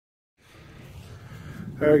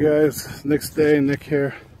Alright guys, next day, Nick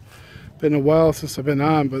here. Been a while since I've been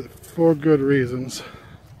on, but for good reasons.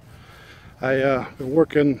 I've been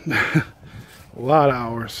working a lot of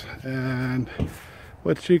hours, and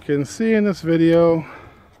what you can see in this video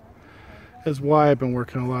is why I've been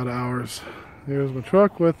working a lot of hours. Here's my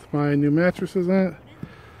truck with my new mattresses in it,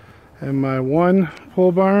 and my one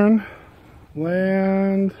pole barn,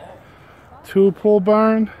 land, two pole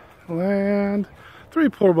barn, land, three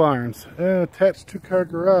pole barns, and attached two-car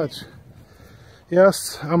garage.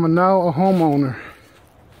 Yes, I'm now a homeowner.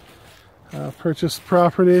 Purchased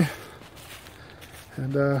property,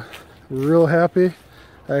 and real happy.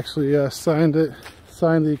 I actually signed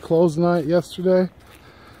the close night yesterday.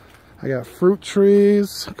 I got fruit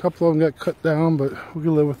trees. A couple of them got cut down, but we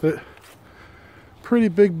can live with it. Pretty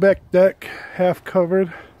big back deck, half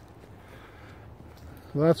covered.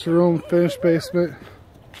 Lots of room, finished basement.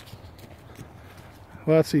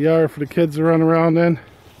 Lots of yard for the kids to run around in.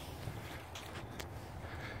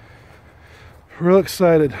 Real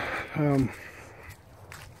excited.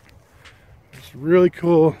 It's really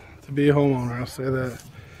cool to be a homeowner, I'll say that.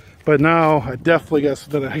 But now I definitely got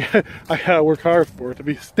something I gotta work hard for,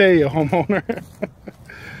 to stay a homeowner.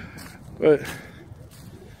 But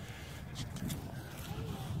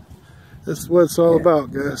this is what it's all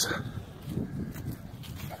about, guys.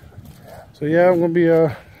 So yeah, I'm gonna be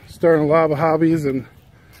starting a lot of hobbies, and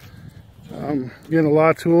getting a lot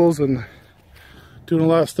of tools and doing a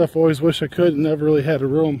lot of stuff I always wish I could and never really had a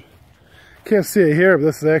room. Can't see it here, but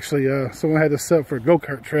this is actually someone had this set for a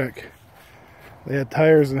go-kart track. They had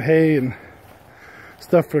tires and hay and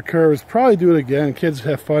stuff for the curves. Probably do it again. Kids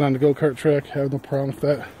have fun on the go-kart track. Have no problem with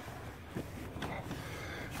that.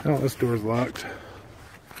 Oh, this door's locked.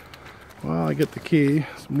 Well, I get the key.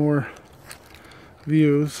 Some more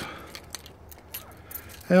views.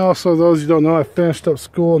 And also, those you don't know, I finished up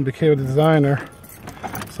school and became a designer.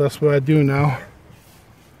 So that's what I do now.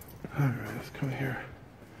 Alright, let's come here.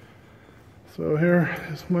 So here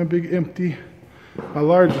is my big empty, my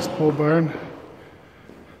largest pole barn.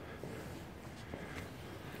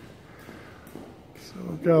 So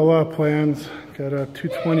I've got a lot of plans. Got a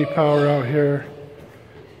 220 power out here.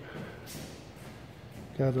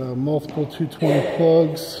 Got multiple 220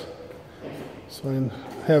 plugs. So I can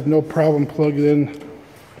have no problem plugging in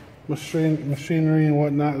machinery and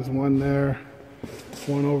whatnot. There's one there,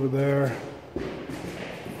 one over there.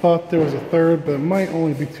 Thought there was a third, but it might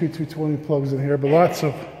only be two 220 plugs in here. But lots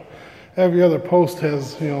of, every other post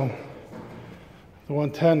has, you know, the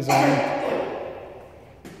 110s on them.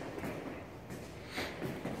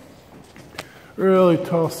 Really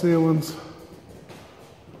tall ceilings.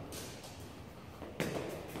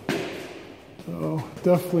 So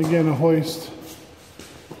definitely getting a hoist.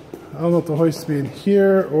 I don't know if the hoist be in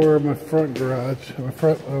here or my front garage, my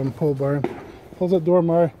front pole barn. Close that door,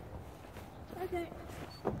 Mari. Okay.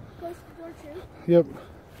 Close the door too.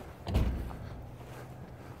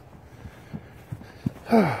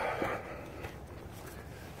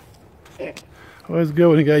 Always good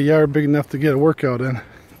when you got a yard big enough to get a workout in.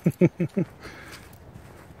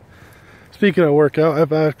 Speaking of workout,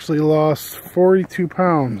 I've actually lost 42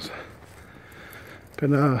 pounds.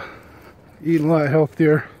 Been eating a lot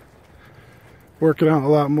healthier. Working out a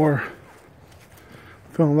lot more,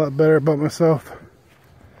 feeling a lot better about myself.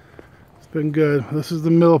 It's been good. This is the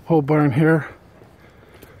middle pole barn here.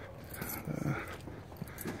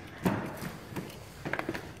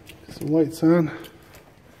 Some lights on.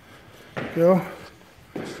 Go.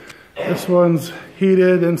 This one's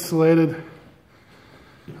heated, insulated.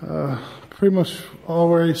 Pretty much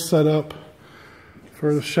already set up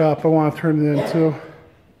for the shop I want to turn it into.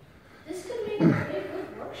 This could make a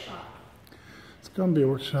big workshop. It's gonna be a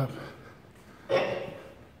workshop.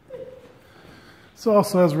 This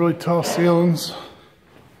also has really tall ceilings.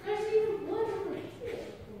 There's even one over here.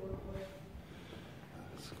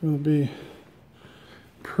 It's gonna be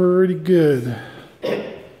pretty good.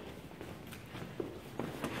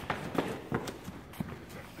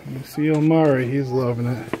 You see Omari, he's loving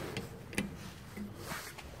it.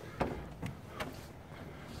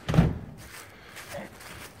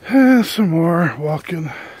 And some more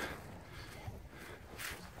walking.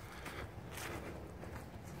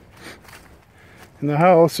 In the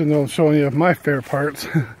house, and I'm showing you my favorite parts.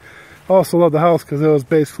 I also love the house because it was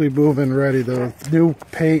basically move-in ready. The new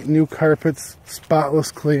paint, new carpets,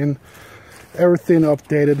 spotless clean, everything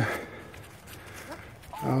updated.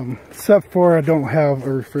 Except for I don't have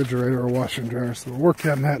a refrigerator or washer and dryer, so we're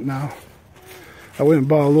working on that now. I went and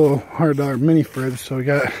bought a little $100 mini fridge, so we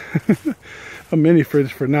got a mini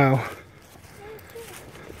fridge for now.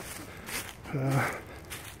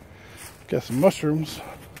 Got some mushrooms.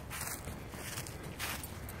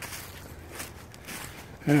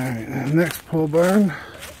 Alright, next pole barn.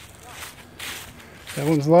 That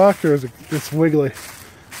one's locked, or is it it's wiggly?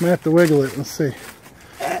 I'm gonna have to wiggle it. Let's see.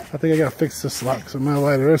 I think I gotta fix this lock, so my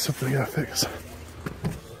lighter is something I gotta fix.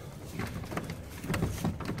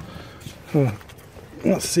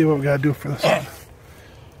 Let's see what we gotta do for this one.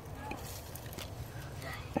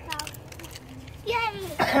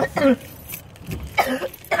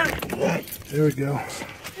 There we go.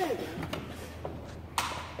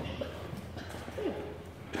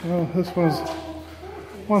 Well, this one's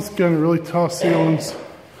once again really tall ceilings.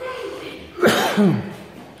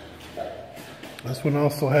 This one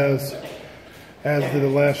also has, as did the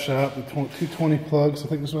last shop, the 220 plugs. I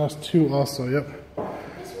think this one has 2 also. Yep,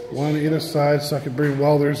 one on either side, so I could bring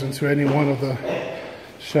welders into any one of the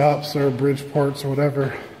shops or Bridgeports or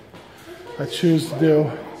whatever I choose to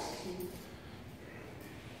do.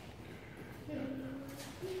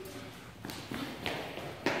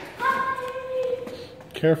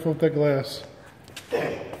 Careful with that glass.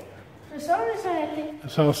 For some reason, I think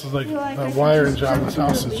This house is like a wiring job. This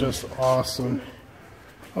house is just awesome.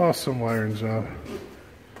 Awesome wiring job.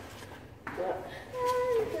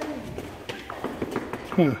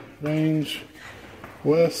 Huh. Range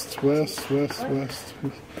west, west, west, west.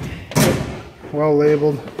 Well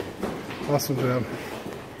labeled. Awesome job.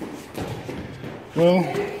 Well,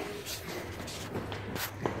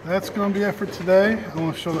 that's going to be it for today. I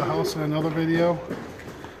want to show the house in another video.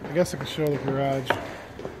 I guess I could show the garage.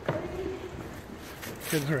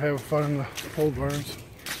 Kids are having fun in the pole barns.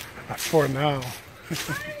 For now.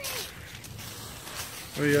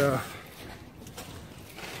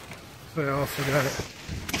 I also got it.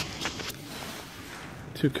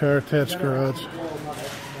 2-car attached garage.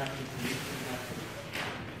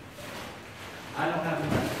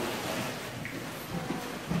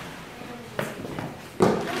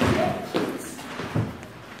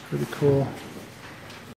 Pretty cool.